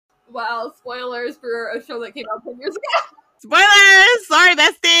Wow, spoilers for a show that came out 10 years ago. Spoilers! Sorry,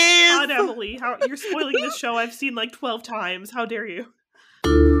 besties! God, Emily, you're spoiling this show I've seen like 12 times. How dare you?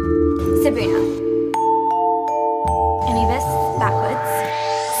 Sabrina. Anubis, backwards.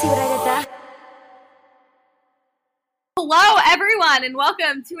 See what I did there? Hello, everyone, and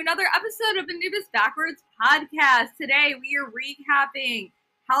welcome to another episode of Anubis Backwards podcast. Today, we are recapping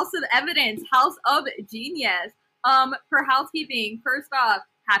House of Evidence, House of Genius. For housekeeping, first off,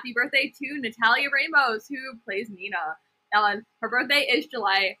 happy birthday to Natalia Ramos, who plays Nina. Her birthday is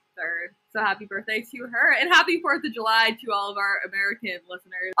July 3rd, so happy birthday to her, and happy 4th of July to all of our American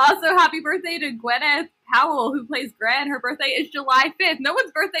listeners. Also, happy birthday to Gwyneth Powell, who plays Gran. Her birthday is July 5th. No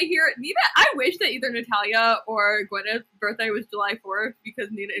one's birthday here. Nina, I wish that either Natalia or Gwyneth's birthday was July 4th, because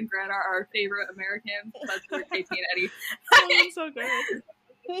Nina and Gran are our favorite Americans, especially Katie and Eddie. Oh, so good.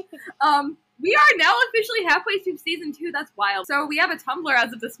 We are now officially halfway through season 2. That's wild. So we have a Tumblr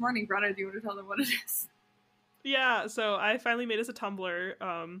as of this morning. Brenna, do you want to tell them what it is? Yeah, so I finally made us a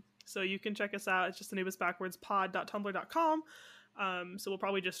Tumblr. So you can check us out. It's just anubisbackwardspod.tumblr.com. So we'll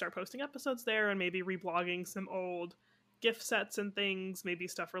probably just start posting episodes there and maybe reblogging some old gift sets and things, maybe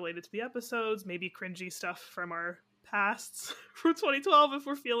stuff related to the episodes, maybe cringy stuff from our pasts from 2012 if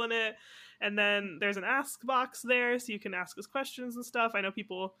we're feeling it. And then there's an ask box there, so you can ask us questions and stuff. I know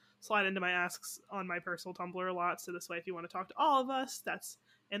people slide into my asks on my personal Tumblr a lot, so this way if you want to talk to all of us, that's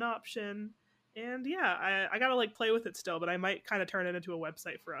an option. And yeah, I gotta like play with it still, but I might kind of turn it into a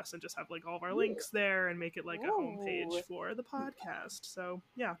website for us and just have like all of our links there and make it like a homepage for the podcast. So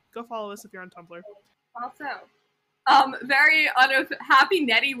yeah, go follow us if you're on Tumblr. Also, very happy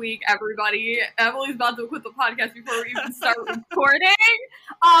Nettie week, everybody. Emily's about to quit the podcast before we even start recording.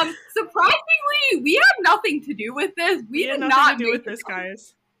 Surprisingly, we have nothing to do with this. We had did nothing not to do with this,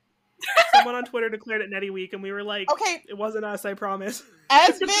 guys. Someone on Twitter declared it Nettie Week, and we were like, okay, it wasn't us, I promise.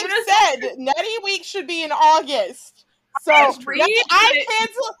 As Vic said, Nettie Week should be in August. So I'm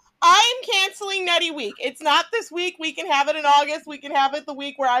canceling Nettie Week. It's not this week. We can have it in August. We can have it the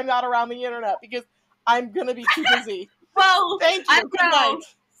week where I'm not around the internet because I'm gonna be too busy. Well, thank you. Good night.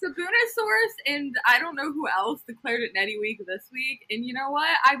 Sabunasaurus and I don't know who else declared it Nettie Week this week, and you know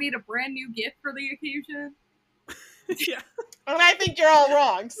what? I made a brand new gift for the occasion. Yeah. And I think you're all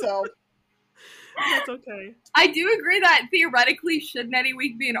wrong, so. That's okay. I do agree that theoretically should Nettie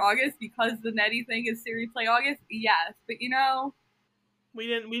Week be in August because the Nettie thing is Series Play August? Yes, but you know. We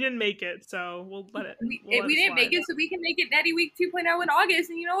didn't make it, so we'll let it. We didn't make it, so we can make it Nettie Week 2.0 in August,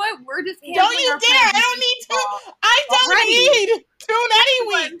 and you know what? We're just canceling. Don't you dare! I don't need 2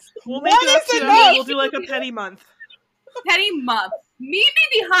 Nettie Weeks! We'll make it up. We'll do like a petty month. Petty month. Meet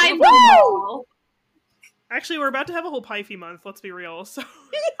me behind the wall. Actually, we're about to have a whole Pythie month, let's be real. So.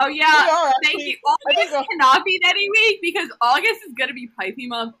 Oh yeah, thank you. August cannot be Nettie Week because August is going to be Pythie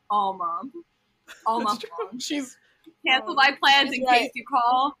month all month. All month long. She's cancel my plans in case you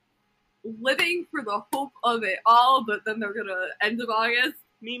call. Living for the hope of it all, but then they're going to end of August.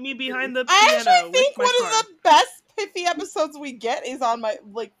 Meet me behind the piano. I actually think one of the best Pithy episodes we get is on my,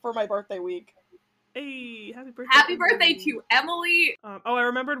 for my birthday week. Hey, happy birthday. Happy birthday to Emily. I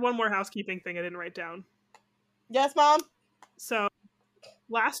remembered one more housekeeping thing I didn't write down. Yes, Mom? So,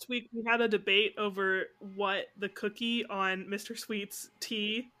 last week we had a debate over what the cookie on Mr. Sweet's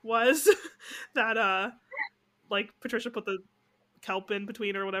tea was that, like, Patricia put the kelp in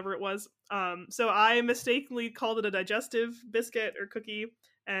between or whatever it was. So I mistakenly called it a digestive biscuit or cookie,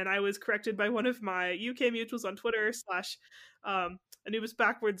 and I was corrected by one of my UK mutuals on Twitter / Anubis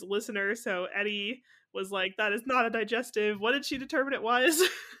Backwards listener. So Eddie was like, that is not a digestive. What did she determine it was?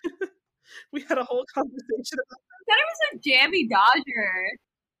 We had a whole conversation about that. Said it was a Jammy Dodger.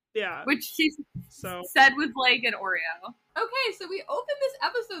 Yeah. Which she said was like an Oreo. Okay, so we open this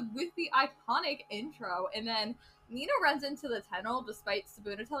episode with the iconic intro, and then Nina runs into the tunnel despite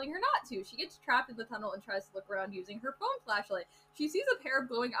Sabuna telling her not to. She gets trapped in the tunnel and tries to look around using her phone flashlight. She sees a pair of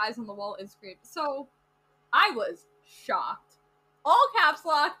glowing eyes on the wall and screams. So, I was shocked. All caps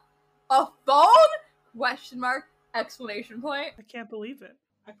lock. A phone? Question mark. Exclamation point. I can't believe it.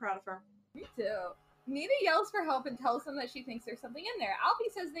 I'm proud of her. Me too. Nina yells for help and tells them that she thinks there's something in there. Alfie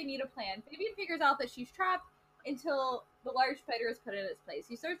says they need a plan. Fabian figures out that she's trapped until the large spider is put in its place.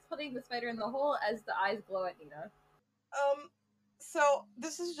 He starts putting the spider in the hole as the eyes glow at Nina. So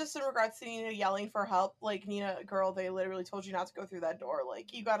this is just in regards to Nina yelling for help. Like, Nina, girl, they literally told you not to go through that door.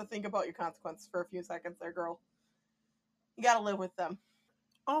 Like, you gotta think about your consequences for a few seconds there, girl. You gotta live with them.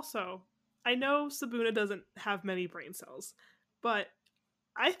 Also, I know Sabuna doesn't have many brain cells, but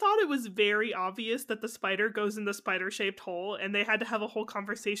I thought it was very obvious that the spider goes in the spider-shaped hole, and they had to have a whole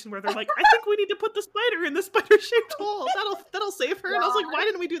conversation where they're like, I think we need to put the spider in the spider-shaped hole. That'll save her. And I was like, why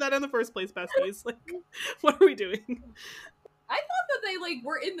didn't we do that in the first place, besties? Like, what are we doing? I thought that they like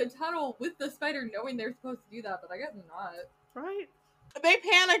were in the tunnel with the spider knowing they're supposed to do that, but I guess not. Right? They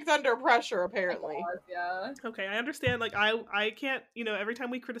panicked under pressure, apparently. Yeah. Okay, I understand. Like, I can't, every time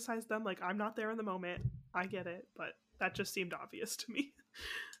we criticize them, like, I'm not there in the moment. I get it, but that just seemed obvious to me.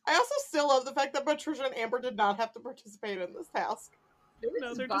 I also still love the fact that Patricia and Amber did not have to participate in this task.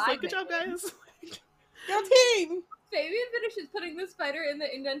 No, they're just like, good job, guys. Go team! Fabian finishes putting the spider in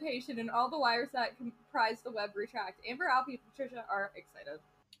the indentation, and all the wires that comprise the web retract. Amber, Alfie, and Patricia are excited.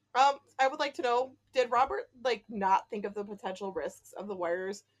 I would like to know, did Robert, like, not think of the potential risks of the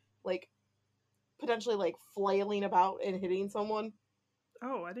wires, like, potentially, like, flailing about and hitting someone?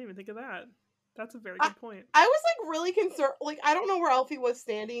 Oh, I didn't even think of that. That's a very good point. I was, like, really concerned. Like, I don't know where Alfie was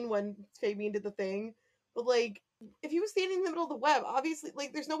standing when Fabian did the thing, but, like, if he was standing in the middle of the web, obviously,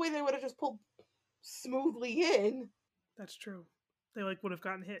 like, there's no way they would have just pulled smoothly in. That's true. They, like, would have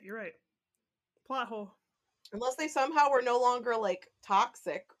gotten hit. You're right. Plot hole. Unless they somehow were no longer, like,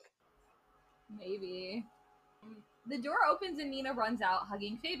 toxic. Maybe. The door opens and Nina runs out,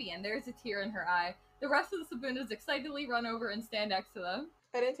 hugging Fabian. There's a tear in her eye. The rest of the Sabunas excitedly run over and stand next to them.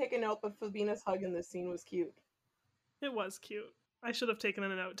 I didn't take a note, but Fabina's hug in this scene was cute. It was cute. I should have taken a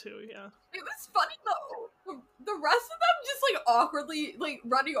note too, yeah. It was funny though. The rest of them just like awkwardly like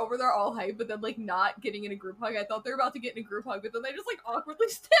running over there all hype, but then like not getting in a group hug. I thought they were about to get in a group hug, but then they just like awkwardly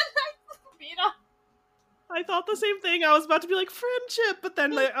stand next to Sabina. I thought the same thing. I was about to be like friendship, but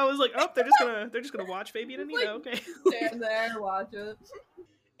then I was like, oh, they're just gonna watch Fabian and Nina. Okay, stand there, watch it.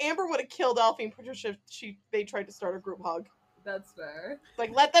 Amber would have killed Alfie and Patricia if they tried to start a group hug. That's fair.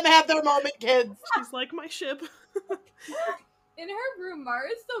 Like, let them have their moment, kids. She's like my ship. In her room, Mara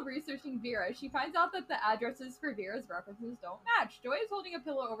is still researching Vera. She finds out that the addresses for Vera's references don't match. Joy is holding a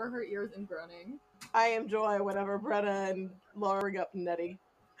pillow over her ears and groaning. I am Joy whenever Bretta and Laura bring up Nettie.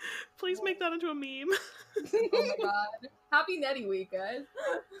 Please make that into a meme. Oh my god. Happy Nettie week, guys.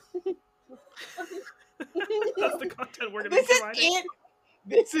 That's the content we're gonna be providing.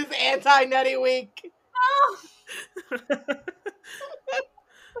 This is anti-Nettie week. Oh!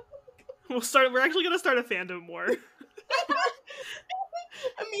 We're actually gonna start a fandom war.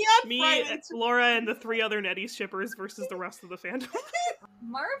 Me, Laura, and the 3 other Nettie shippers versus the rest of the fandom.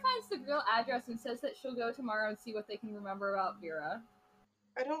 Mara finds the real address and says that she'll go tomorrow and see what they can remember about Vera.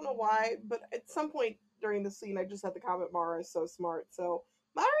 I don't know why, but at some point during the scene, I just had the comment, Mara is so smart. So,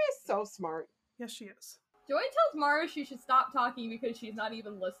 Mara is so smart. Yes, she is. Joy tells Mara she should stop talking because she's not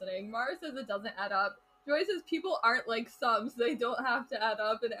even listening. Mara says it doesn't add up. Joy says people aren't like sums, so they don't have to add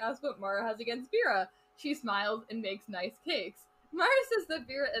up, and asks what Mara has against Vera. She smiles and makes nice cakes. Mara says that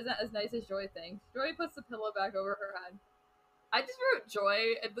Vera isn't as nice as Joy thinks. Joy puts the pillow back over her head. I just wrote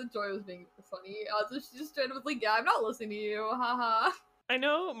Joy, and the Joy was being funny. Also, she just straight up was like, yeah, I'm not listening to you, haha. I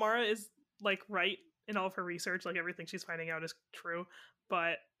know Mara is, like, right in all of her research, like, everything she's finding out is true,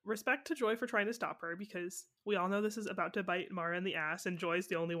 but respect to Joy for trying to stop her, because we all know this is about to bite Mara in the ass, and Joy's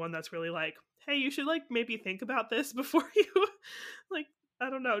the only one that's really like, hey, you should, like, maybe think about this before you, like, I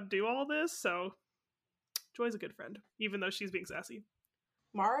don't know, do all this, so Joy's a good friend, even though she's being sassy.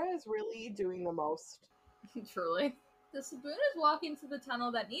 Mara is really doing the most. Truly. The Sabunas walk into the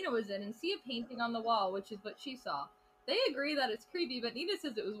tunnel that Nina was in and see a painting on the wall, which is what she saw. They agree that it's creepy, but Nina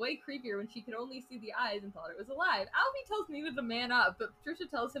says it was way creepier when she could only see the eyes and thought it was alive. Alfie tells Nina to man up, but Patricia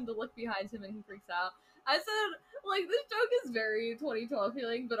tells him to look behind him and he freaks out. I said, like, this joke is very 2012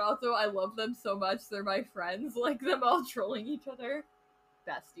 feeling, but also I love them so much. They're my friends. Like, them all trolling each other.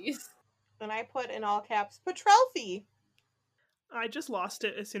 Besties. And I put in all caps, Patrelfi. I just lost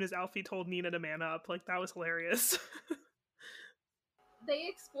it as soon as Alfie told Nina to man up. Like, that was hilarious. They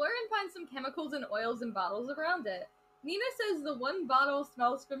explore and find some chemicals and oils in bottles around it. Nina says the one bottle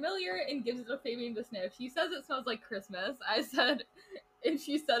smells familiar and gives it to Fabian to sniff. She says it smells like Christmas. I said, and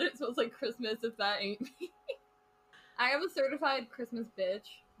she said it smells like Christmas if that ain't me. I am a certified Christmas bitch.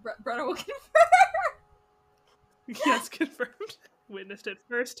 Brenna will confirm. Yes, confirmed. Witnessed it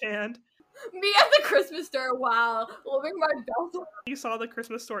firsthand. Me at the Christmas store, wow. Living my best. You saw the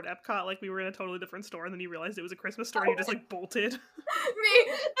Christmas store at Epcot like we were in a totally different store, and then you realized it was a Christmas store, and you just, like, bolted.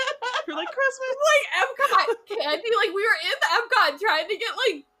 Me. You're like, Christmas! Like, Epcot candy. Like, we were in the Epcot trying to get,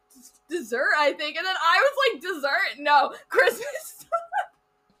 like, dessert, I think, and then I was like, dessert? No. Christmas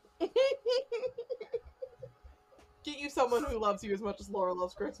store. Get you someone who loves you as much as Laura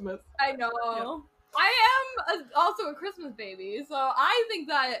loves Christmas. I know. Yep. I am also a Christmas baby, so I think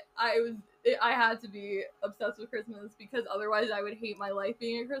that I was I had to be obsessed with Christmas because otherwise I would hate my life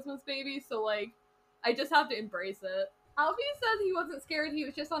being a Christmas baby. So like, I just have to embrace it. Alfie says he wasn't scared, he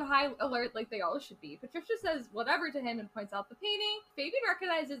was just on high alert like they all should be. Patricia says whatever to him and points out the painting. Fabian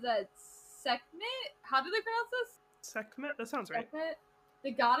recognizes that Sekhmet, how do they pronounce this? Sekhmet? That sounds right. Sekhmet,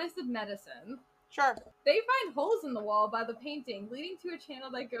 the goddess of medicine. Sure. They find holes in the wall by the painting, leading to a channel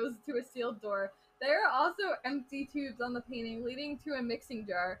that goes to a sealed door. There are also empty tubes on the painting, leading to a mixing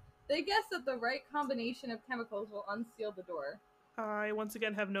jar. They guess that the right combination of chemicals will unseal the door. I once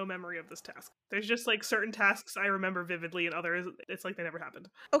again have no memory of this task. There's just like certain tasks I remember vividly and others it's like they never happened.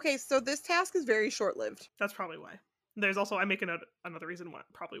 Okay, so this task is very short-lived. That's probably why. There's also, I make a note, another reason why,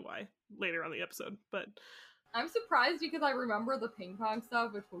 probably why, later on the episode, but... I'm surprised because I remember the ping pong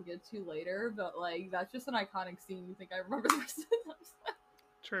stuff, which we'll get to later, but like, that's just an iconic scene. You think I remember the rest of the episode?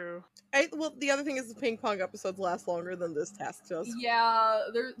 True. Well, the other thing is the ping pong episodes last longer than this task does. Yeah,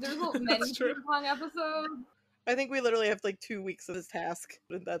 there's many That's true. ping pong episodes. I think we literally have like 2 weeks of this task,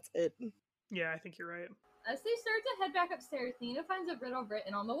 and that's it. Yeah, I think you're right. As they start to head back upstairs, Nina finds a riddle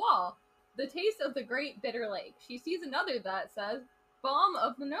written on the wall. The taste of the great bitter lake. She sees another that says, balm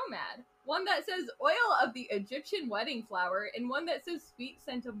of the nomad. One that says oil of the Egyptian wedding flower, and one that says sweet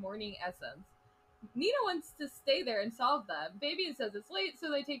scent of morning essence. Nina wants to stay there and solve them. Fabian says it's late,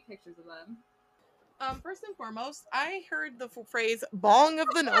 so they take pictures of them. First and foremost, I heard the phrase "bong of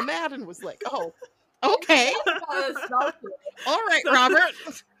the nomad" and was like, "Oh, okay, all right, So-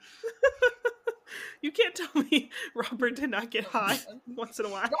 Robert." You can't tell me Robert did not get high once in a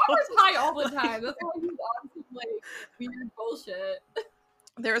while. Robert's high all the time. That's why he's on some like weird bullshit.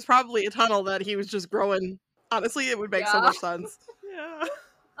 There was probably a tunnel that he was just growing. Honestly, it would make so Yeah. much sense. Yeah.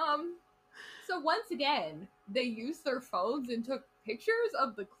 So once again, they used their phones and took pictures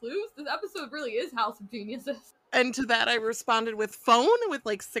of the clues. This episode really is House of Geniuses. And to that, I responded with phone with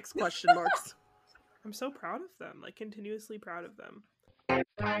like 6 question marks. I'm so proud of them, like continuously proud of them. It's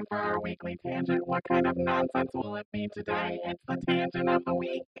time for our weekly tangent. What kind of nonsense will it be today? It's the tangent of the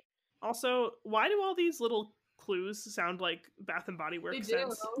week. Also, why do all these little clues sound like Bath and Body They Works do.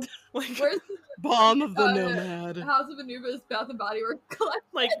 scents? Like, Where's Bomb of the Uh, nomad. the House of Anubis Bath and Body Works collection?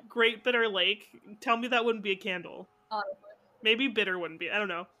 like Great Bitter Lake. Tell me that wouldn't be a candle. Honestly. Maybe bitter wouldn't be. I don't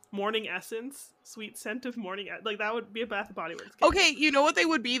know. Morning essence, sweet scent of morning. Like that would be a Bath and Body Works candle. Okay, you know what they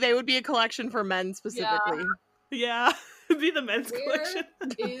would be? They would be a collection for men specifically. Yeah, it'd be the men's Where collection.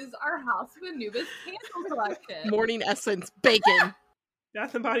 is our House of Anubis candle collection? Morning essence, bacon.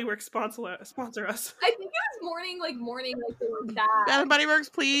 Bath and Body Works sponsor us. I think it was morning like they were sad. Bath and Body Works,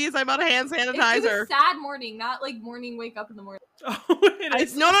 please. I'm out of hand It sanitizer. was sad morning, not like morning wake up in the morning. Oh, it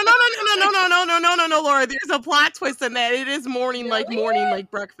is. No, Laura. There's a plot twist in that. It is morning like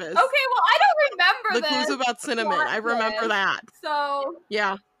breakfast. Okay, well I don't remember The this. clues about cinnamon. plot I remember twist. that. So,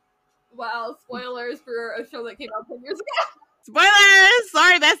 Yeah. well, spoilers for a show that came out 10 years ago. Spoilers!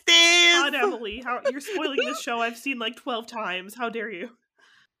 Sorry, besties! God, Emily, how you're spoiling this show I've seen like 12 times. How dare you?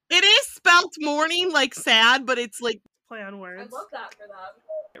 It is spelt morning like sad, but it's like Play on I words. love that for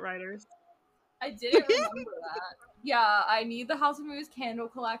them. Writers. I didn't remember that. Yeah, I need the House of Moose candle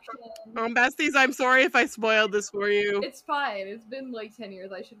collection. besties, I'm sorry if I spoiled this for you. It's fine. It's been like 10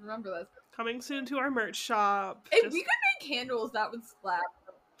 years. I should remember this. Coming soon to our merch shop. If Just- we could make candles, that would slap.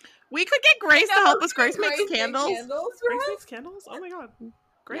 We could get Grace to Yeah, help us. Grace Grace makes make candles. candles for Grace us? makes candles? Oh my god.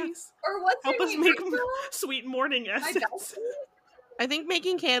 Grace. Or what's Help her us name? make Rachel? sweet morning My essence. bestie? I think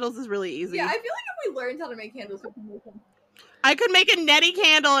making candles is really easy. Yeah, I feel like if we learned how to make candles, we can make them. I could make a Nettie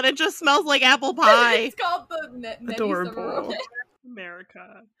candle and it just smells like apple pie. It's called the Nettie Adorable. Summer Romantic.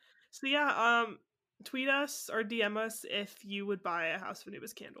 America. So yeah, tweet us or DM us if you would buy a House of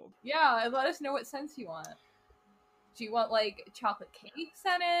Anubis candle. Yeah, and let us know what scents you want. Do you want like chocolate cake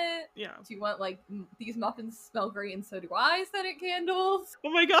scented? Yeah. Do you want like these muffins smell great and so do I scented candles?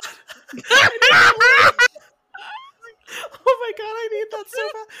 Oh my god. Oh my god, I need that so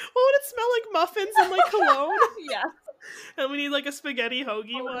bad. What would it smell like? Muffins and like cologne? Yeah. And we need like a spaghetti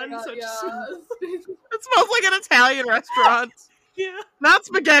hoagie Oh my one. God, So it yeah. just It smells like an Italian restaurant. yeah. Not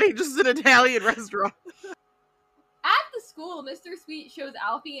spaghetti, just an Italian restaurant. At the school, Mr. Sweet shows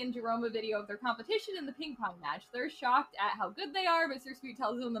Alfie and Jerome a video of their competition in the ping pong match. They're shocked at how good they are. Mr. Sweet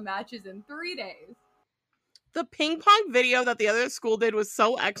tells them the match is in 3 days. The ping pong video that the other school did was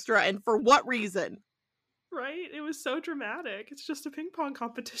so extra, and for what reason? Right? It was so dramatic. It's just a ping pong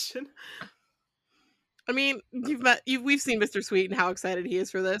competition. I mean, we've seen Mr. Sweet and how excited he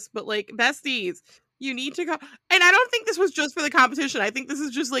is for this, but like, besties, you need to go. And I don't think this was just for the competition. I think this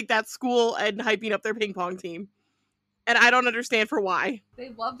is just like that school and hyping up their ping pong team. And I don't understand for why. They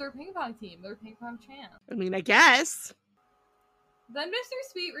love their ping pong team, their ping pong champ. I mean, I guess. Then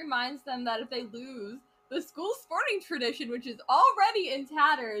Mr. Sweet reminds them that if they lose, the school sporting tradition, which is already in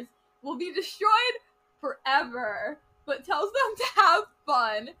tatters, will be destroyed forever, but tells them to have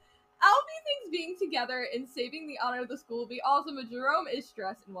fun. Alfie thinks being together and saving the honor of the school will be awesome, but Jerome is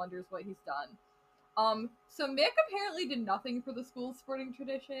stressed and wonders what he's done. So Mick apparently did nothing for the school sporting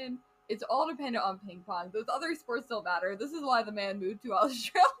tradition. It's all dependent on ping pong. Those other sports don't matter. This is why the man moved to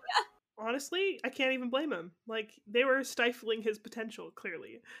Australia. Honestly, I can't even blame him. Like, they were stifling his potential,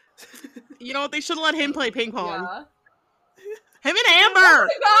 clearly. You know what? They should have let him play ping pong. Yeah. Him and Amber!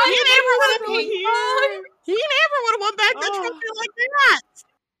 God, He and Amber would have so ping here. pong! He and Amber would have won back the Oh. trophy like that!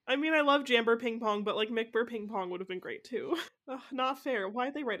 I mean, I love Jamber ping pong, but like Mickber ping pong would have been great too. Ugh, not fair.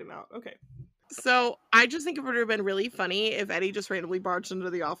 Why'd they write him out? Okay. So, I just think it would have been really funny if Eddie just randomly barged into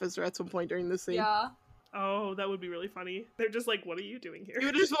the office or at some point during this scene. Yeah. Oh, that would be really funny. They're just like, what are you doing here? He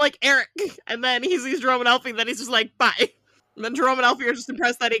would have just been like, Eric! And then he sees Jerome and Elfie, and then he's just like, bye! And then Jerome and Elfie are just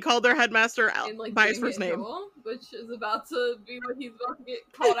impressed that he called their headmaster And, like, by his getting first in name. trouble, which is about to be what he's about to get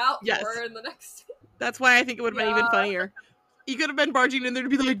called out Yes. for in the next. That's why I think it would have been even Yeah. funnier. He could have been barging in there to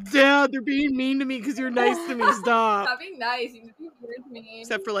be like, Dad, they're being mean to me because you're nice to me, stop. Stop being nice. You just be weird to me.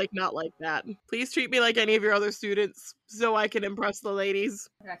 Except for, like, not like that. Please treat me like any of your other students so I can impress the ladies.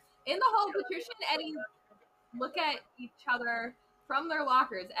 In the hall, Patricia and Eddie look at each other from their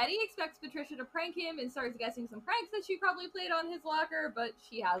lockers. Eddie expects Patricia to prank him and starts guessing some pranks that she probably played on his locker, but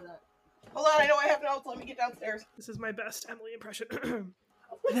she hasn't. Hold on, I know I have notes. Let me get downstairs. This is my best Emily impression.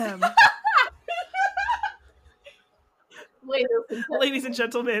 Them. Ladies and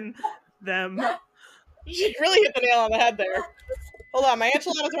gentlemen, them. You really hit the nail on the head there. Hold on, my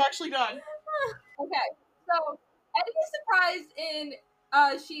enchiladas are actually done. Okay, so Eddie is surprised in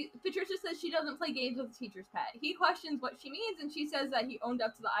Patricia says she doesn't play games with the teacher's pet. He questions what she means, and she says that he owned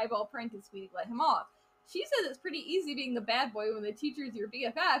up to the eyeball prank and Sweetie let him off. She says it's pretty easy being the bad boy when the teacher's your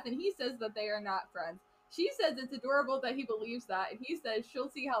BFF, and he says that they are not friends. She says it's adorable that he believes that, and he says she'll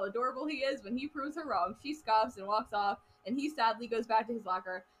see how adorable he is when he proves her wrong. She scoffs and walks off, and he sadly goes back to his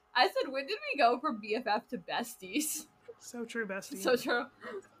locker. I said, when did we go from BFF to besties? So true, bestie. So true.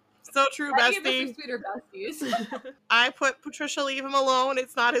 So true, Eddie and bestie. Mr. Sweet are besties. I put Patricia, leave him alone.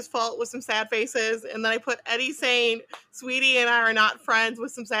 It's not his fault with some sad faces. And then I put Eddie saying, Sweetie and I are not friends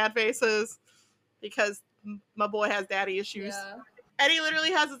with some sad faces because my boy has daddy issues. Yeah. Eddie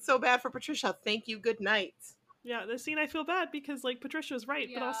literally has it so bad for Patricia. Thank you. Good night. Yeah, this scene I feel bad because like Patricia's right,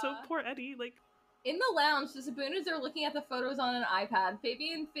 but also Yeah. poor Eddie. Like, In the lounge, the Sabunas are looking at the photos on an iPad.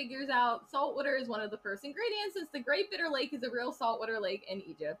 Fabian figures out saltwater is one of the first ingredients since the Great Bitter Lake is a real saltwater lake in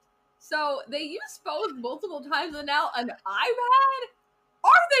Egypt. So they use phones multiple times and now an iPad?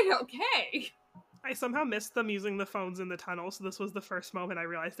 Are they okay? I somehow missed them using the phones in the tunnel, so this was the first moment I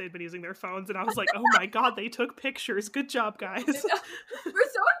realized they'd been using their phones, and I was like, oh my god, they took pictures. Good job, guys. We're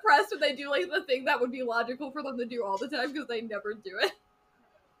so impressed when they do like the thing that would be logical for them to do all the time because they never do it.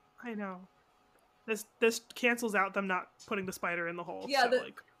 I know. This cancels out them not putting the spider in the hole. Yeah, so,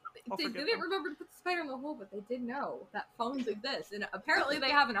 like, I'll They forgive didn't them. remember to put the spider in the hole, but they did know that phones exist, and apparently they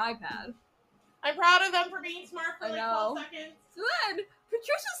have an iPad. I'm proud of them for being smart for I like know. 12 seconds. So then,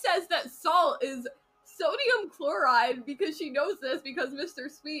 Patricia says that salt is sodium chloride because she knows this because Mr.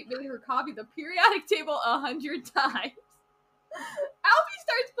 Sweet made her copy the periodic table 100 times. Alfie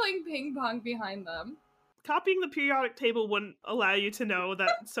starts playing ping pong behind them. Copying the periodic table wouldn't allow you to know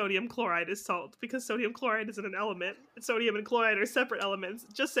that sodium chloride is salt, because sodium chloride isn't an element. Sodium and chloride are separate elements.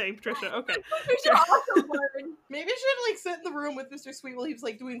 Just saying, Patricia. Okay. Patricia also learned. Maybe she had like sit in the room with Mr. Sweet while he was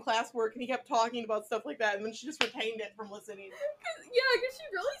like doing classwork and he kept talking about stuff like that and then she just retained it from listening. Yeah, because she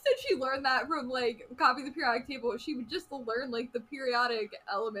really said she learned that from, like, copying the periodic table. She would just learn, like, the periodic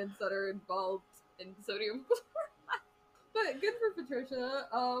elements that are involved in sodium chloride. But good for Patricia.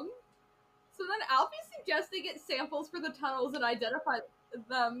 So then Alfie suggests they get samples for the tunnels and identify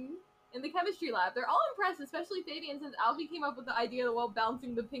them in the chemistry lab. They're all impressed, especially Fabian, since Alfie came up with the idea while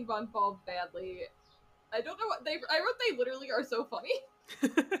bouncing the ping pong ball badly. I don't know what I wrote they literally are so funny.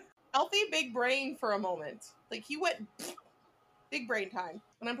 Alfie big brain for a moment. Like he went big brain time.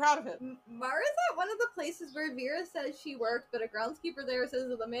 And I'm proud of him. Mara's at one of the places where Vera says she worked, but a groundskeeper there says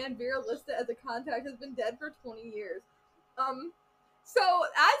that the man Vera listed as a contact has been dead for 20 years. So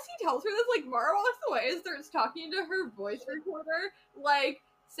as he tells her this, like, Mara walks away and starts talking to her voice recorder, like,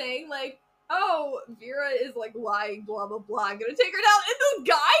 saying, like, oh, Vera is, like, lying, blah, blah, blah, I'm gonna take her down. And the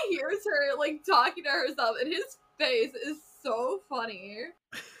guy hears her, like, talking to herself, and his face is so funny.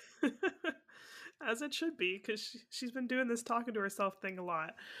 As it should be, because she's been doing this talking to herself thing a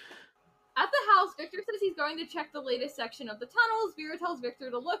lot. At the house, Victor says he's going to check the latest section of the tunnels. Vera tells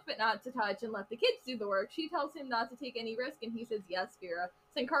Victor to look but not to touch and let the kids do the work. She tells him not to take any risk, and he says, yes, Vera.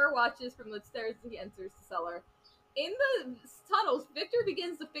 Sankara watches from the stairs as he enters the cellar. In the tunnels, Victor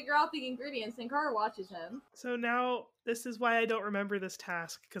begins to figure out the ingredients. Sankara watches him. So now, this is why I don't remember this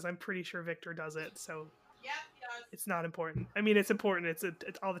task, because I'm pretty sure Victor does it, so Yeah, he does. it's not important. I mean, it's important. It's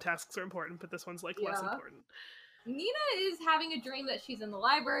all the tasks are important, but this one's, like, less Yeah. important. Nina is having a dream that she's in the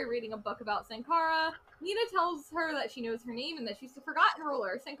library reading a book about Sankara. Nina tells her that she knows her name and that she's the forgotten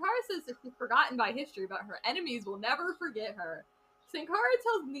ruler. Sankara says that she's forgotten by history, but her enemies will never forget her. Sankara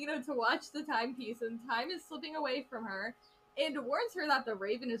tells Nina to watch the timepiece, and time is slipping away from her, and warns her that the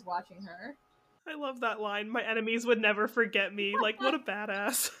Raven is watching her. I love that line. My enemies would never forget me. Like, what a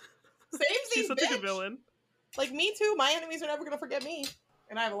badass. She's such a good villain. Like, me too. My enemies are never gonna forget me.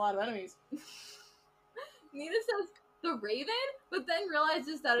 And I have a lot of enemies. Nina says the Raven, but then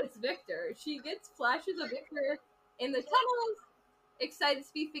realizes that it's Victor. She gets flashes of Victor in the tunnels, excited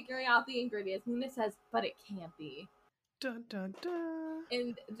to be figuring out the ingredients. Nina says, but it can't be. Dun dun dun.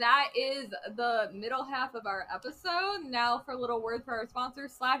 And that is the middle half of our episode. Now for a little word for our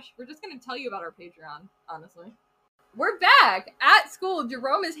sponsors, / we're just going to tell you about our Patreon, honestly. We're back! At school,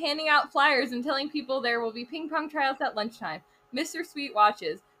 Jerome is handing out flyers and telling people there will be ping pong tryouts at lunchtime. Mr. Sweet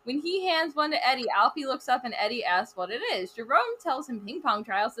watches. When he hands one to Eddie, Alfie looks up and Eddie asks what it is. Jerome tells him ping pong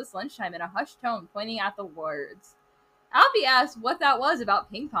tryouts this lunchtime in a hushed tone, pointing at the words. Alfie asks what that was about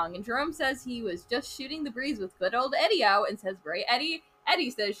ping pong, and Jerome says he was just shooting the breeze with good old Eddie out and says, right, Eddie?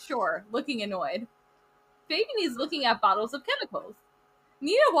 Eddie says, sure, looking annoyed. Fabian is looking at bottles of chemicals.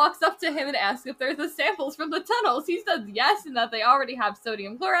 Nina walks up to him and asks if there's the samples from the tunnels. He says yes, and that they already have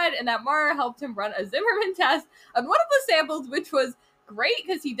sodium chloride, and that Mara helped him run a Zimmerman test on one of the samples, which was great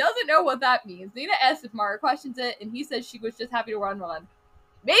because he doesn't know what that means. Nina asks if Mara questions it, and he says she was just happy to run one.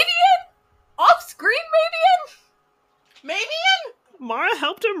 Mavian? Off-screen Mavian? Mavian? Mara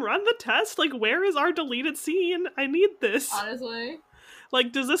helped him run the test? Like, where is our deleted scene? I need this. Honestly.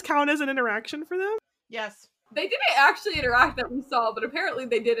 Like, does this count as an interaction for them? Yes. They didn't actually interact that we saw, but apparently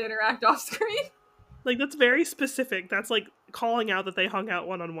they did interact off-screen. Like, that's very specific. That's, like, calling out that they hung out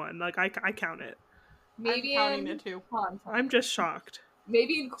one-on-one. Like, I count it. Maybe I'm counting it too. I'm just shocked.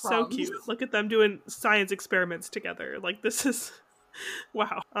 Maybe in crumbs. So cute. Look at them doing science experiments together. Like, this is...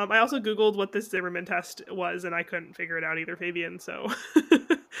 Wow. I also Googled what this Zimmerman test was, and I couldn't figure it out either, Fabian, so...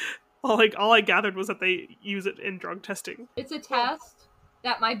 all I gathered was that they use it in drug testing. It's a test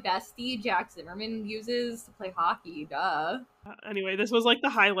that my bestie, Jack Zimmerman, uses to play hockey, duh. Anyway, this was, like, the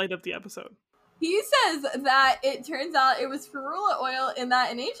highlight of the episode. He says that it turns out it was ferula oil, and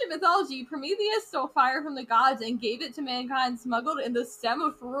that in ancient mythology, Prometheus stole fire from the gods and gave it to mankind smuggled in the stem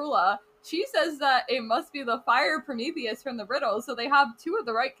of ferula. She says that it must be the fire Prometheus from the riddle, so they have two of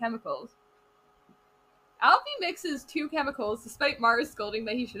the right chemicals. Alfie mixes two chemicals, despite Mara's scolding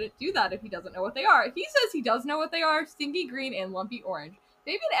that he shouldn't do that if he doesn't know what they are. He says he does know what they are, stinky green and lumpy orange.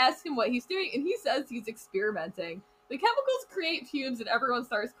 Fabian asks him what he's doing, and he says he's experimenting. The chemicals create fumes and everyone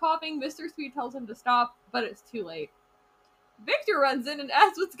starts coughing. Mr. Sweet tells him to stop, but it's too late. Victor runs in and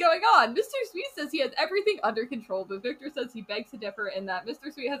asks what's going on. Mr. Sweet says he has everything under control, but Victor says he begs to differ in that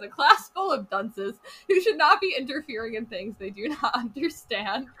Mr. Sweet has a class full of dunces who should not be interfering in things they do not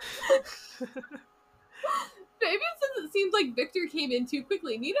understand. Fabian says it seems like Victor came in too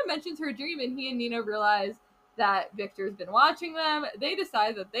quickly. Nina mentions her dream, and he and Nina realize that Victor's been watching them. They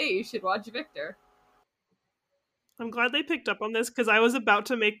decide that they should watch Victor. I'm glad they picked up on this, because I was about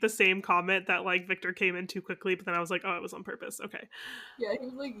to make the same comment that, like, Victor came in too quickly, but then I was like, oh, it was on purpose. Okay. Yeah, he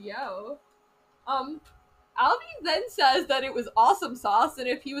was like, yo. Alfie then says that it was awesome sauce, and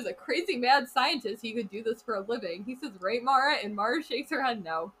if he was a crazy mad scientist, he could do this for a living. He says, right, Mara? And Mara shakes her head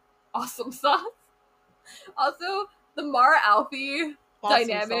no. Awesome sauce. Also, the Mara-Alfie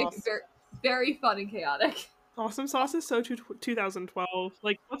dynamic, very fun and chaotic. Awesome sauce is so 2012.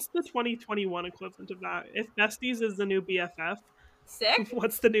 Like, what's the 2021 equivalent of that? If Besties is the new BFF, Sick?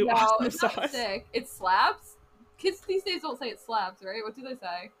 what's the new No, awesome it's not sauce? sick. It slaps. Kids these days don't say it slaps, right? What do they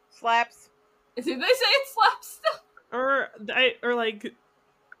say? Slaps. Do they say it slaps still?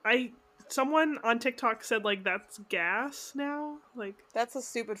 Someone on TikTok said, like, that's gas now? Like, That's a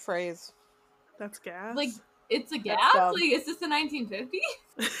stupid phrase. that's gas? Like, it's a gas? dumb. Like, is this the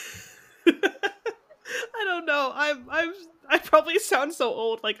 1950s? I don't know. I probably sound so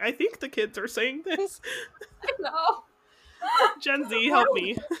old. Like, I think the kids are saying this. I know. Gen Z, help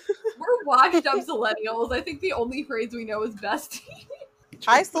me. We're washed up millennials. I think the only phrase we know is bestie.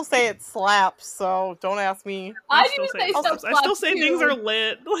 I still say it slaps, so don't ask me. I still do say say stuff I still say too, things are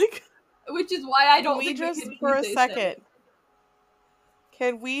lit. Like, which is why I don't Can we think just we for a say second?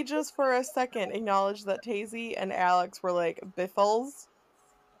 Can we just for a second acknowledge that Tazy and Alex were like biffles?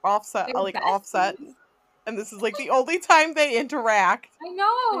 Offset, They're offset. besties. And this is like the only time they interact. I know.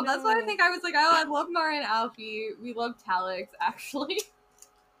 I That's why I know. think I was like, oh, I love Mara and Alfie. We love Talix, actually.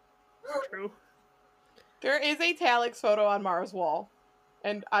 True. There is a Talix photo on Mara's wall.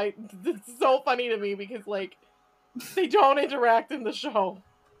 And it's so funny to me because, like, they don't interact in the show.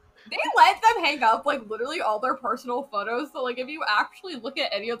 They let them hang up, like, literally all their personal photos. So, like, if you actually look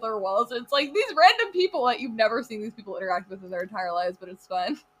at any of their walls, it's like these random people that you've never seen these people interact with in their entire lives, but it's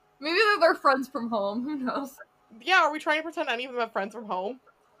fun. Maybe they're their friends from home. Who knows? Yeah, are we trying to pretend any of them have friends from home?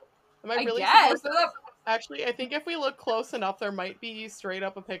 Am I really guess. supposed to? Actually, I think if we look close enough, there might be straight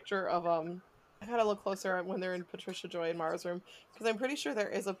up a picture of, I gotta look closer at when they're in Patricia, Joy, and Mara's room, because I'm pretty sure there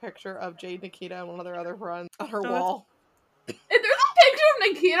is a picture of Jade, Nikita, and one of their other friends on her wall. If there's a picture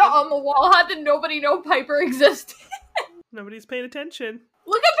of Nikita on the wall, how did nobody know Piper existed? Nobody's paying attention.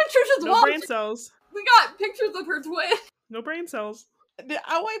 Look at Patricia's No wall. brain cells. We got pictures of her twin. No brain cells. Now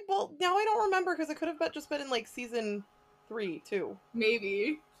I don't remember, because it could have just been in, like, season 3, too.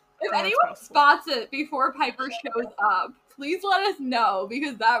 Maybe. If Oh, anyone that's possible. spots it before Piper shows up, please let us know,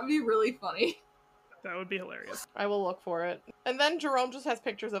 because that would be really funny. That would be hilarious. I will look for it. And then Jerome just has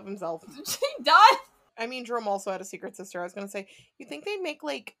pictures of himself. She does. I mean, Jerome also had a secret sister. I was gonna say, you think they'd make,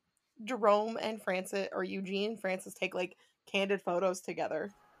 like, Jerome and Francis, or Eugene and Francis take, like, candid photos together?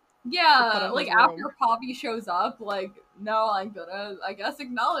 To put Yeah, in like his after room. Poppy shows up, like, no, I'm gonna, I guess,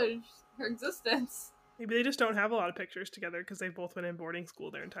 acknowledge her existence. Maybe they just don't have a lot of pictures together because they've both been in boarding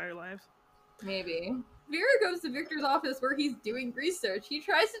school their entire lives. Maybe. Vera goes to Victor's office where he's doing research. He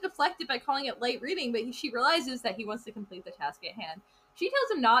tries to deflect it by calling it light reading, but she realizes that he wants to complete the task at hand. She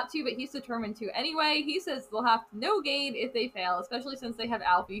tells him not to, but he's determined to anyway. He says they'll have no gain if they fail, especially since they have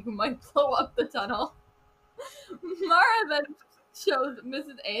Alfie, who might blow up the tunnel. Mara then shows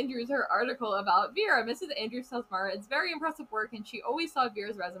Mrs. Andrews her article about Vera. Mrs. Andrews tells Mara it's very impressive work, and she always thought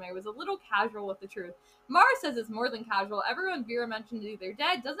Vera's resume was a little casual with the truth. Mara says it's more than casual. Everyone Vera mentions is either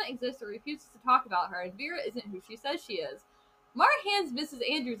dead, doesn't exist, or refuses to talk about her, and Vera isn't who she says she is. Mara hands Mrs.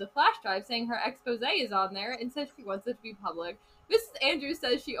 Andrews a flash drive saying her expose is on there and says she wants it to be public. Mrs. Andrews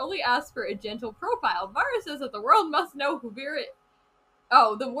says she only asked for a gentle profile. Mara says that the world must know who Vera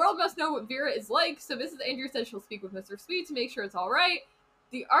the world must know what Vera is like, so Mrs. Andrews says she'll speak with Mr. Sweet to make sure it's alright.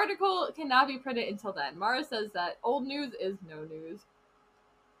 The article cannot be printed until then. Mara says that old news is no news.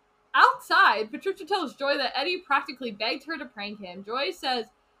 Outside, Patricia tells Joy that Eddie practically begged her to prank him. Joy says,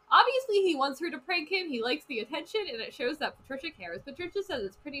 obviously he wants her to prank him, he likes the attention, and it shows that Patricia cares. Patricia says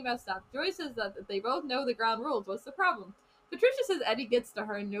it's pretty messed up. Joy says that they both know the ground rules. What's the problem? Patricia says Eddie gets to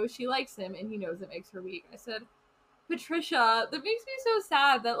her and knows she likes him, and he knows it makes her weak. I said, Patricia, that makes me so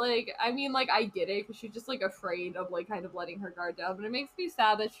sad that, like, I mean, like, I get it, because she's just, like, afraid of, like, kind of letting her guard down, but it makes me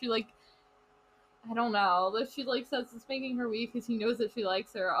sad that she, like, I don't know, that she, like, says it's making her weak because he knows that she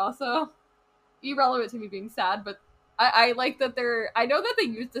likes her. Also, irrelevant to me being sad, but I like that I know that they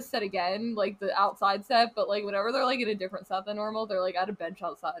used this set again, like, the outside set, but, like, whenever they're, like, in a different set than normal, they're, like, at a bench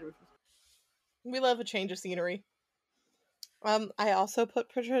outside, which is... We love a change of scenery. I also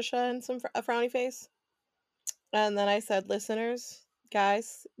put Patricia in a frowny face. And then I said, listeners,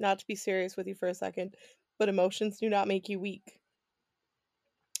 guys, not to be serious with you for a second, but emotions do not make you weak.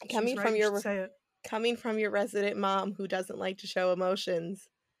 Coming from your resident mom who doesn't like to show emotions,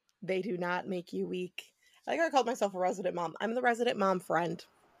 they do not make you weak. I think I called myself a resident mom. I'm the resident mom friend.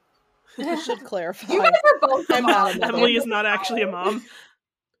 I should clarify. You guys are both I'm not a mom. Emily is not actually a mom.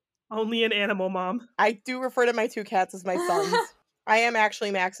 Only an animal mom. I do refer to my 2 cats as my sons. I am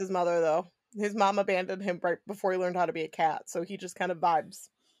actually Max's mother, though. His mom abandoned him right before he learned how to be a cat, so he just kind of vibes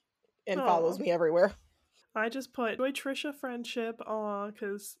and follows me everywhere. I just put Joy Trisha friendship,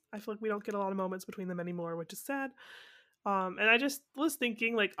 because I feel like we don't get a lot of moments between them anymore, which is sad. And I just was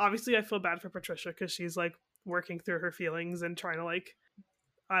thinking, like, obviously I feel bad for Patricia because she's, like, working through her feelings and trying to, like,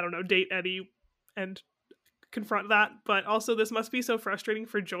 I don't know, date Eddie and confront that, but also this must be so frustrating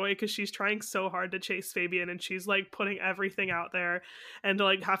for Joy because she's trying so hard to chase Fabian and she's, like, putting everything out there, and to,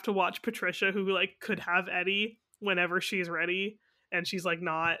 like, have to watch Patricia, who, like, could have Eddie whenever she's ready, and she's, like,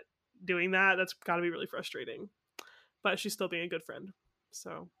 not doing that. That's gotta be really frustrating, but she's still being a good friend,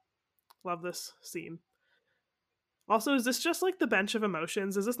 so love this scene. Also, is this just, like, the bench of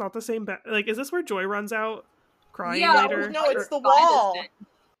emotions? Is this not the same like, is this where Joy runs out crying later? No, it's the wall.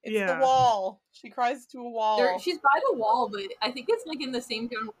 It's Yeah. the wall. She cries to a wall. She's by the wall, but I think it's, like, in the same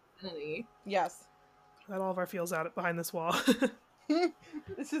general vicinity. Yes. Let all of our feels out behind this wall.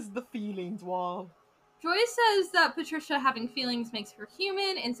 This is the feelings wall. Joy says that Patricia having feelings makes her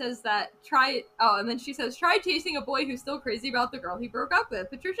human, and says that and then she says, try chasing a boy who's still crazy about the girl he broke up with.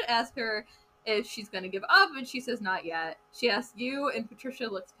 Patricia asks her if she's gonna give up, and she says not yet. She asks you, and Patricia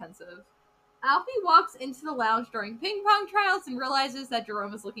looks pensive. Alfie walks into the lounge during ping pong trials and realizes that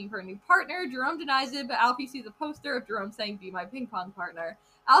Jerome is looking for a new partner. Jerome denies it, but Alfie sees a poster of Jerome saying, be my ping pong partner.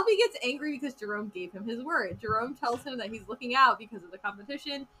 Alfie gets angry because Jerome gave him his word. Jerome tells him that he's looking out because of the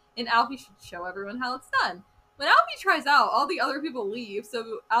competition, and Alfie should show everyone how it's done. When Alfie tries out, all the other people leave,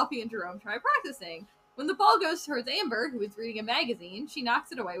 so Alfie and Jerome try practicing. When the ball goes towards Amber, who is reading a magazine, she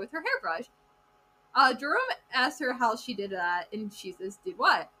knocks it away with her hairbrush. Jerome asks her how she did that, and she says, did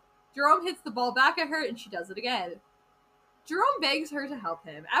what? Jerome hits the ball back at her, and she does it again. Jerome begs her to help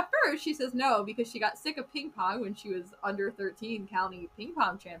him. At first, she says no because she got sick of ping pong when she was under 13 county ping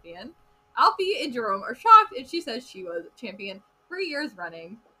pong champion. Alfie and Jerome are shocked, and she says she was champion 3 years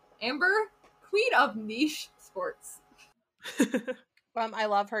running. Amber, queen of niche sports. I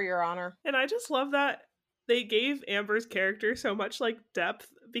love her, Your Honor. And I just love that they gave Amber's character so much, like, depth,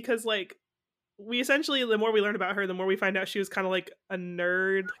 because, like, we essentially, the more we learn about her, the more we find out she was kind of like a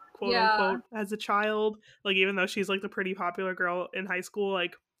nerd, quote unquote, as a child. Like, even though she's like the pretty popular girl in high school,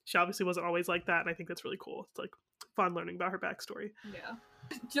 like, she obviously wasn't always like that, and I think that's really cool. It's like fun learning about her backstory. Yeah.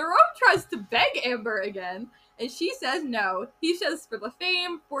 Jerome tries to beg Amber again, and she says no. He says for the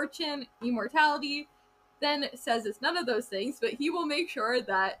fame, fortune, immortality, then says it's none of those things, but he will make sure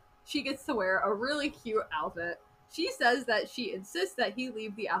that she gets to wear a really cute outfit. She says that she insists that he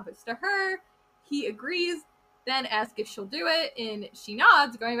leave the outfits to her. He agrees, then asks if she'll do it, and she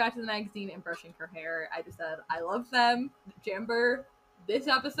nods, going back to the magazine and brushing her hair. I just said, I love them. Jamber, this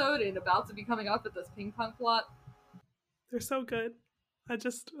episode, and about to be coming up with this ping pong plot. They're so good.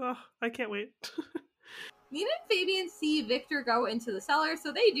 I can't wait. Nina and Fabian see Victor go into the cellar,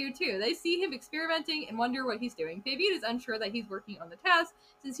 so they do too. They see him experimenting and wonder what he's doing. Fabian is unsure that he's working on the task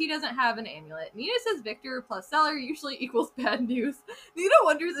since he doesn't have an amulet. Nina says Victor plus cellar usually equals bad news. Nina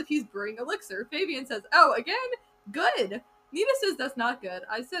wonders if he's brewing elixir. Fabian says, oh, again? Good. Nina says that's not good.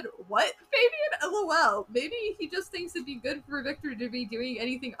 I said, what, Fabian? LOL. Maybe he just thinks it'd be good for Victor to be doing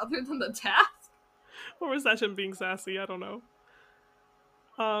anything other than the task. Or was that him being sassy? I don't know.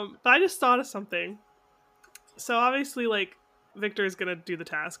 But I just thought of something. So obviously, like, Victor is gonna do the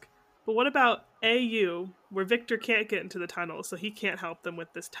task. But what about AU, where Victor can't get into the tunnel, so he can't help them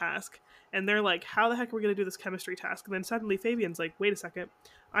with this task? And they're like, how the heck are we gonna do this chemistry task? And then suddenly Fabian's like, wait a second,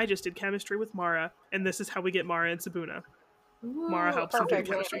 I just did chemistry with Mara, and this is how we get Mara and Sabuna. Ooh, Mara helps them do the perfect.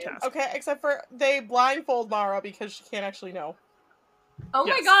 chemistry task. Okay, except for they blindfold Mara because she can't actually know. Oh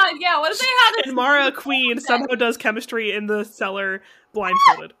Yes. my god, yeah, what if they had And Mara Queen somehow does chemistry in the cellar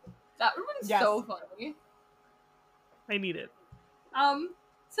blindfolded. That would have been Yes. so funny. I need it.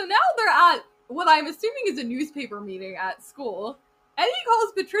 So now they're at what I'm assuming is a newspaper meeting at school. Eddie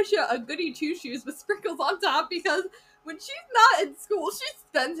calls Patricia a goody two-shoes with sprinkles on top because when she's not in school, she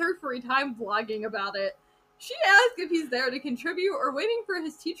spends her free time vlogging about it. She asks if he's there to contribute or waiting for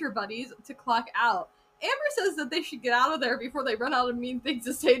his teacher buddies to clock out. Amber says that they should get out of there before they run out of mean things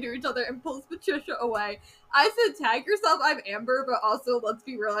to say to each other and pulls Patricia away. I said tag yourself, I'm Amber, but also let's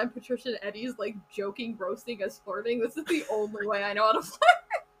be real, I'm Patricia and Eddie's like joking, roasting us flirting. This is the only way I know how to flirt.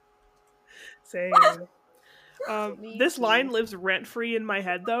 Same. This line lives rent-free in my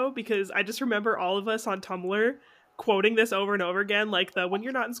head, though, because I just remember all of us on Tumblr quoting this over and over again, like the when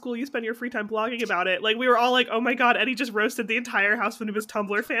you're not in school, you spend your free time blogging about it. Like, we were all like, oh my god, Eddie just roasted the entire House of Anubis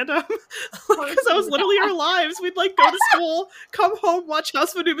Tumblr fandom. Because that was literally our lives. We'd like go to school, come home, watch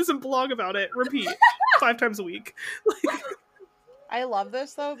House of Anubis, and blog about it. Repeat 5 times a week. I love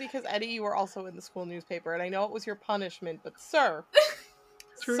this, though, because Eddie, you were also in the school newspaper, and I know it was your punishment, but sir,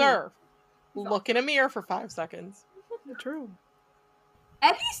 True. sir, look in a mirror for 5 seconds. True.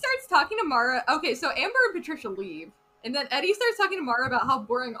 Eddie starts talking to Mara. Okay, so Amber and Patricia leave. And then Eddie starts talking to Mara about how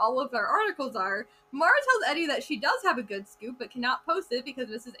boring all of their articles are. Mara tells Eddie that she does have a good scoop, but cannot post it because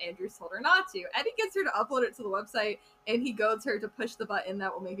Mrs. Andrews told her not to. Eddie gets her to upload it to the website, and he goads her to push the button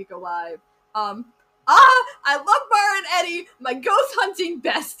that will make it go live. I love Mara and Eddie, my ghost hunting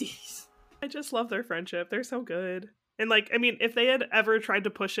besties. I just love their friendship. They're so good. And, like, I mean, if they had ever tried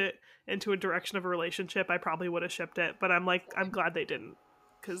to push it into a direction of a relationship, I probably would have shipped it. But I'm glad they didn't.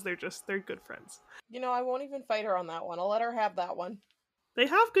 Because they're good friends. You know, I won't even fight her on that one. I'll let her have that one. They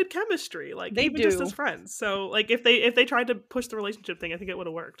have good chemistry, like, They even just do. as friends. So, like, if they tried to push the relationship thing, I think it would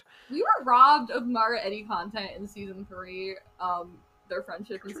have worked. We were robbed of Mara Eddie content in season 3. Their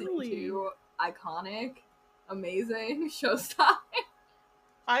friendship in Truly. season 2, iconic, amazing, showstopper.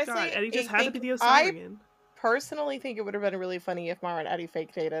 Honestly, God, Eddie just I had to be think- the I Osirian. personally think it would have been really funny if Mara and Eddie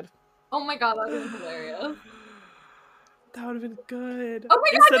fake dated. Oh my god, that would have been hilarious. That would have been good. Oh my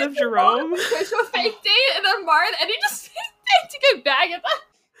Instead god, of Jerome. Patricia fake date, and then Mara and Eddie just fake date to get back at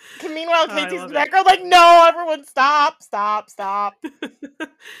them. Meanwhile, Oh, I Casey's love in it. that girl like, no, everyone stop.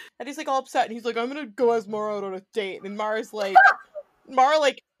 And he's like all upset, and he's like, I'm gonna go ask Mara out on a date. And Mara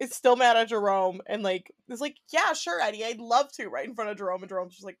like is still mad at Jerome, and like is like, yeah, sure, Eddie, I'd love to, right in front of Jerome, and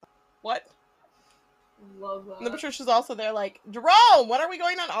Jerome's just like, what? Love that. And then Patricia's also there like, Jerome, when are we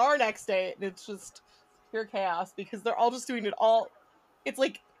going on our next date? And it's just pure chaos because they're all just doing it all. It's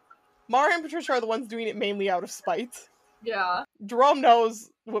like Mara and Patricia are the ones doing it mainly out of spite. Yeah. Jerome knows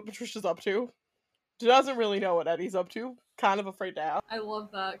what Patricia's up to. Doesn't really know what Eddie's up to. Kind of afraid to ask. I love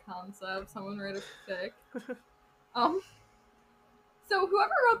that concept. Someone write a fic. So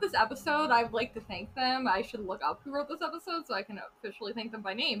whoever wrote this episode, I'd like to thank them. I should look up who wrote this episode so I can officially thank them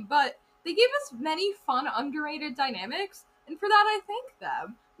by name. But they gave us many fun, underrated dynamics, and for that I thank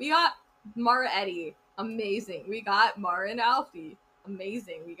them. We got Mara Eddie, amazing. We got Mara and Alfie,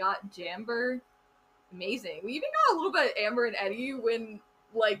 amazing. We got Jamber, amazing. We even got a little bit of Amber and Eddie when,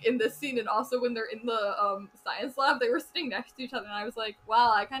 like, in this scene, and also when they're in the science lab, they were sitting next to each other, and I was like,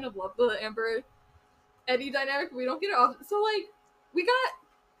 wow, I kind of love the Amber Eddie dynamic. We don't get it often. So, like, we got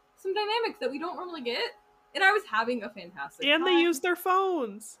some dynamics that we don't normally get, and I was having a fantastic time. And they used their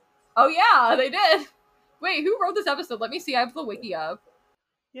phones. Oh yeah, they did. Wait, who wrote this episode? Let me see. I have the wiki up.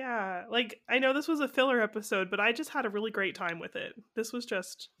 Yeah, like, I know this was a filler episode, but I just had a really great time with it. This was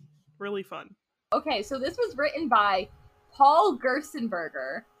just really fun. Okay, so this was written by Paul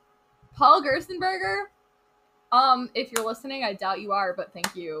Gerstenberger. Paul Gerstenberger, if you're listening, I doubt you are, but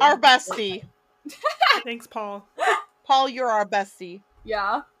thank you. Our bestie. Thanks, Paul. Paul, you're our bestie.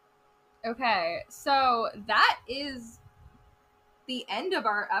 Yeah. Okay, so that is the end of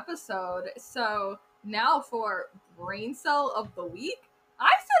our episode. So now for Brain Cell of the Week. I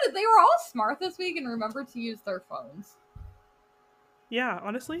said that they were all smart this week and remembered to use their phones. Yeah,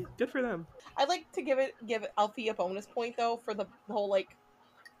 honestly, good for them. I'd like to give Alfie a bonus point though for the whole like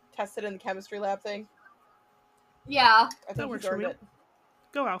tested in the chemistry lab thing. Yeah. I That think works he's for earned me. it.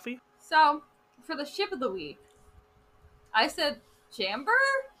 Go, Alfie. So for the ship of the week, I said Jamber,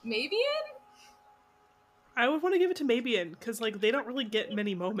 Mabian. I would want to give it to Mabian because like they don't really get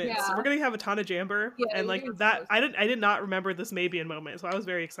many moments. Yeah. We're gonna have a ton of Jamber, Yeah, and we're like gonna that. see I did not remember this Mabian moment, so I was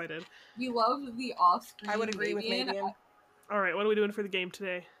very excited. We loved the off-screen. I would agree with Mabian. Mabian. All right, what are we doing for the game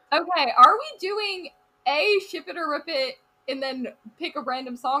today? Okay, are we doing a ship it or rip it and then pick a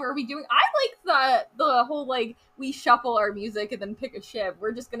random song? Or are we doing? I like the whole like we shuffle our music and then pick a ship.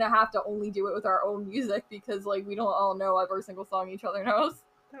 We're just gonna have to only do it with our own music because like we don't all know every single song each other knows.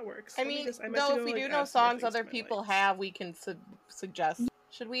 That works. I Let me mean, just- meant though, to if we go, do like, know add some more songs things other to my people likes. have, we can suggest.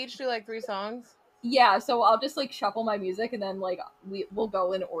 Should we each do like 3 songs? Yeah, so I'll just like shuffle my music and then like we'll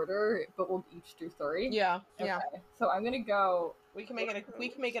go in order, but we'll each do 3. Yeah, Okay. yeah. So I'm gonna go. We can make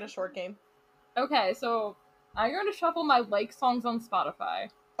it a short game. Okay, so I'm gonna shuffle my like songs on Spotify.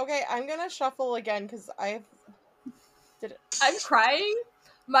 Okay, I'm gonna shuffle again because I'm crying.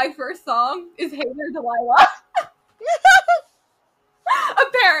 My first song is "Hey There, Delilah."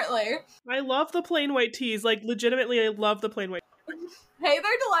 Apparently, I love the plain white tees. Like legitimately, I love the plain white. "Hey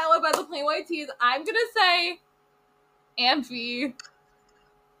There, Delilah" by the Plain White T's. I'm gonna say Amfi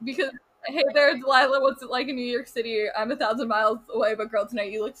because "Hey There, Delilah, what's it like in New York City? I'm 1,000 miles away, but girl,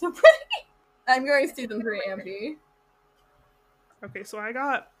 tonight you look so pretty." I'm going season 3 Amfi. Okay, so I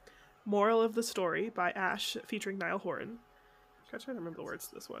got "Moral of the Story" by Ash featuring Niall Horan. I'm trying to remember the words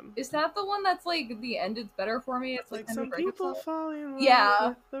to this one. Is that the one that's like the end is better for me? It's Like kind some of breakup people song? fall in love Yeah.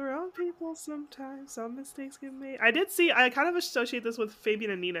 with the wrong people sometimes. Some mistakes get made. I kind of associate this with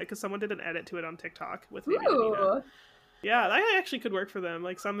Fabian and Nina because someone did an edit to it on TikTok with Fabian and Nina. Ooh. Yeah, that actually could work for them.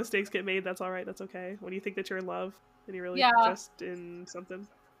 Like some mistakes get made, that's alright, that's okay. When you think that you're in love and you're really Yeah. just in something.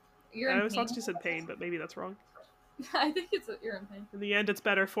 You're I in always pain. thought you said pain, but maybe that's wrong. I think it's you're in pain. In the end, it's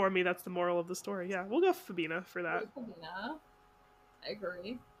better for me. That's the moral of the story. Yeah, we'll go Fabina for that. Paulina. I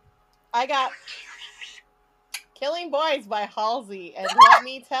agree. I got Killing Boys by Halsey, and let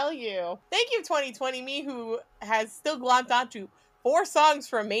me tell you, thank you 2020 me who has still glommed onto 4 songs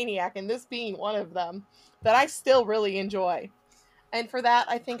from Maniac, and this being one of them, that I still really enjoy. And for that,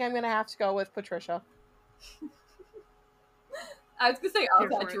 I think I'm going to have to go with Patricia. I was gonna say Here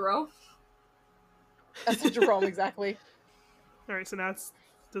for Alpha it. Jerome. That's what Jerome, exactly. Alright, so now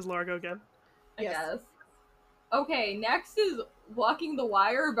does Laura go again? I Yes. guess. Okay, next is Walking the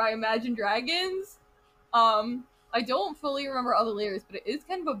Wire by Imagine Dragons. I don't fully remember all the lyrics, but it is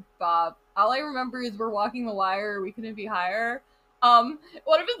kind of a bop. All I remember is we're walking the wire, we couldn't be higher.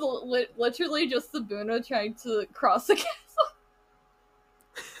 What if it's literally just Sabuna trying to cross the castle?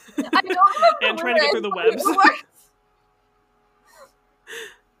 I don't remember And trying to get through the webs.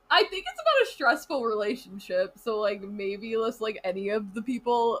 I think it's about a stressful relationship, so like maybe less like any of the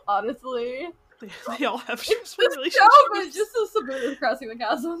people, honestly. They all have It's stressful the relationships. show, but it's just so Sabrina's crossing the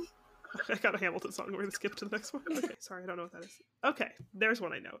chasm. I got a Hamilton song. We're gonna skip to the next one. Okay, sorry, I don't know what that is. Okay, there's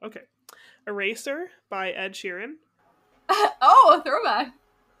one I know. Okay, Eraser by Ed Sheeran. Oh, a throwback.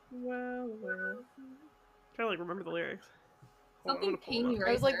 Well, trying to like remember the lyrics. Hold on, I'm Something gonna pull it pain up.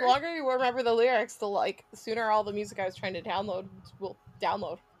 I was like, the longer you remember the lyrics, the like sooner all the music I was trying to download will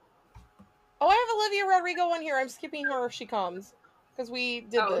download. Oh, I have Olivia Rodrigo on here. I'm skipping her if she comes because we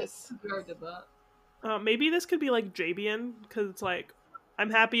did this. We already did that. Maybe this could be like Jabian, because it's like,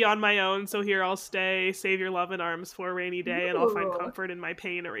 I'm happy on my own, so here I'll stay. Save your love in arms for a rainy day, and I'll find Ooh. comfort in my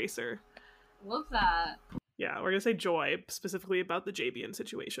pain. Eraser. Love that. Yeah, we're gonna say Joy, specifically about the Jabian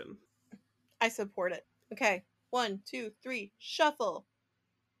situation. I support it. Okay, 1, 2, 3, shuffle.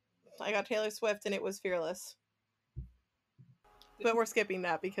 I got Taylor Swift and it was Fearless. But we're skipping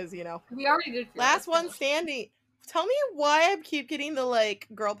that because, you know. We already did. Last One Standing. Tell me why I keep getting the, like,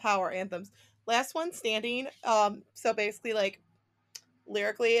 girl power anthems. Last One Standing, so basically, like,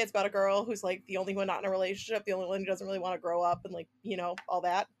 lyrically, it's about a girl who's, like, the only one not in a relationship, the only one who doesn't really want to grow up and, like, you know, all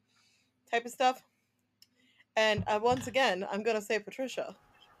that type of stuff. And once again, I'm gonna say Patricia.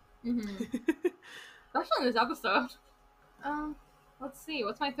 Mm-hmm. Especially in this episode. Let's see.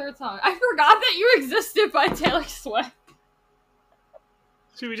 What's my third song? I forgot that you existed by Taylor Swift.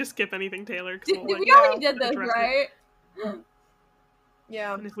 Should we just skip anything, Taylor? We already did this, right?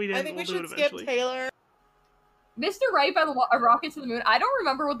 Yeah. And if we didn't, I think we we'll do should it skip eventually. Taylor. Mr. Right by the Rocket to the Moon. I don't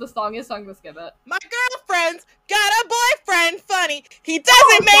remember what the song is, so I'm gonna skip it. My girlfriend's got a boyfriend, funny. He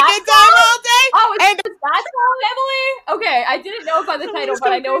doesn't make that it done all day. Oh, And- is that song, Emily? Okay, I didn't know it by the Someone title, was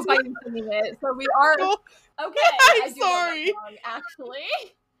but I know confused. if I'm singing it. So we are okay. I'm I do know that sorry. song, actually.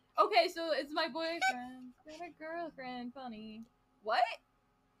 Okay, so it's my boyfriend got a girlfriend, funny. What?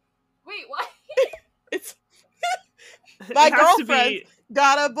 Wait, what? It's It my has to girlfriend be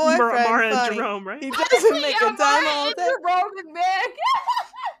got a boyfriend, Mara funny. Jerome, right? He doesn't make Yeah, it done Mara all is day. Jerome and Mick.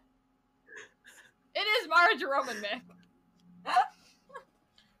 It is Mara, Jerome, and Mick.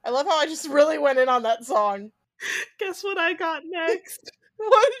 I love how I just really went in on that song. Guess what I got next?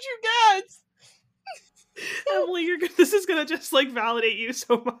 What did you get? Emily, this is gonna just like validate you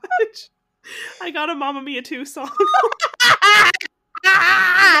so much. I got a Mamma Mia 2 song. I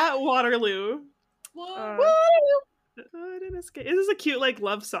got Waterloo. Whoa. Couldn't escape. This is a cute like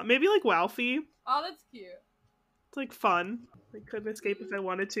love song. Maybe like Walfie. Oh, that's cute. It's like fun. I couldn't escape if I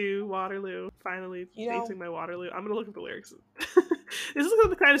wanted to. Waterloo. Finally facing my Waterloo. I'm gonna look at the lyrics. This is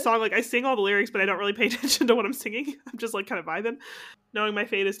the kind of song like I sing all the lyrics, but I don't really pay attention to what I'm singing. I'm just like kind of vibing. Knowing my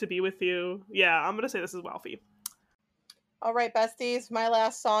fate is to be with you. Yeah, I'm gonna say this is Walfie. All right, besties. My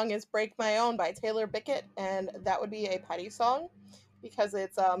last song is "Break My Own" by Taylor Bickett, and that would be a petty song because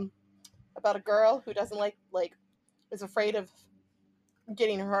it's about a girl who doesn't like is afraid of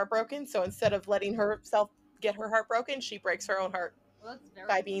getting her heart broken. So instead of letting herself get her heart broken, she breaks her own heart Well, that's very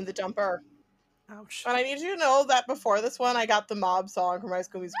by being the dumper. Ouch. And I need you to know that before this one, I got the Mob song from High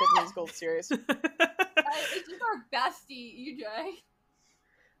School Musical series. It's just our bestie, EJ.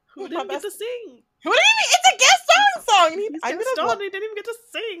 Who didn't get to sing? What do you mean? It's a guest song. He's I'm guest gonna on, he didn't even get to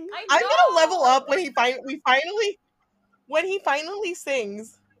sing. I I'm gonna level up when he finally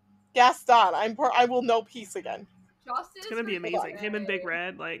sings Gaston. I will know peace again. It's gonna be amazing. Him and Big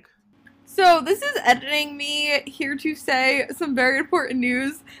Red, like. So this is editing me here to say some very important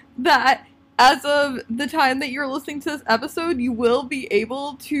news that as of the time that you're listening to this episode, you will be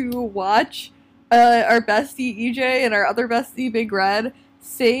able to watch our bestie EJ and our other bestie Big Red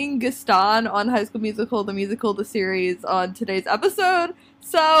sing Gaston on High School Musical, the series on today's episode.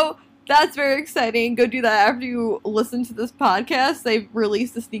 So that's very exciting. Go do that after you listen to this podcast. They've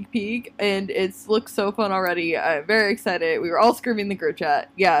released a sneak peek and it looks so fun already. I'm very excited. We were all screaming in the group chat.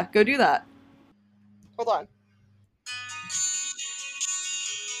 Yeah, go do that. Hold on.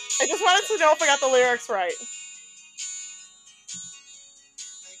 I just wanted to know if I got the lyrics right.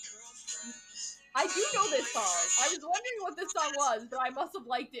 I do know this song. I was wondering what this song was, but I must have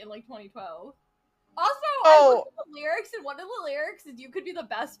liked it in like 2012. Also, I looked at the lyrics, and one of the lyrics is "You could be the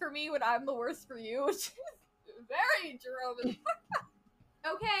best for me when I'm the worst for you," which is very Jerome.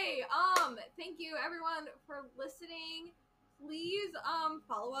 Okay, thank you everyone for listening. Please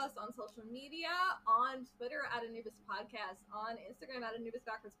follow us on social media, on Twitter at Anubis Podcast, on Instagram at Anubis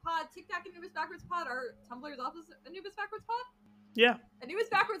Backwards Pod, TikTok Anubis Backwards Pod, our Tumblr's office Anubis Backwards Pod. Yeah. Anubis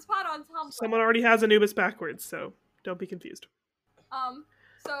Backwards Pod on Tumblr. Someone already has Anubis backwards, so don't be confused.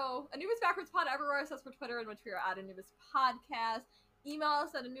 So Anubis Backwards Pod everywhere, so that's for Twitter, and which we are at Anubis Podcast. Email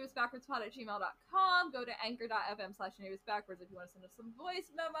us at anubisbackwardspod@gmail.com. Go to anchor.fm/anubisbackwards if you want to send us some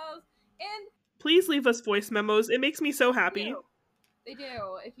voice memos. And Please leave us voice memos. It makes me so happy. they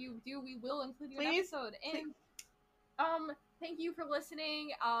do. If you do, we will include you in an Please. episode. And thank you for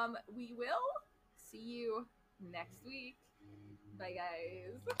listening. We will see you next week. Bye,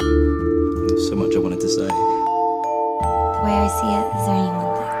 guys. There's so much I wanted to say. The way I see it, is there any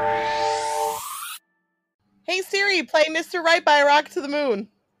one thing? Hey Siri, play Mr. Right by Rocket to the Moon.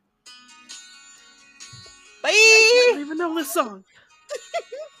 Bye! I don't even know this song.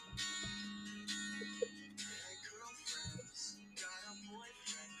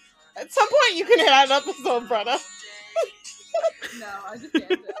 At some point you can add an episode, Brenna. No, I just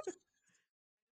can't.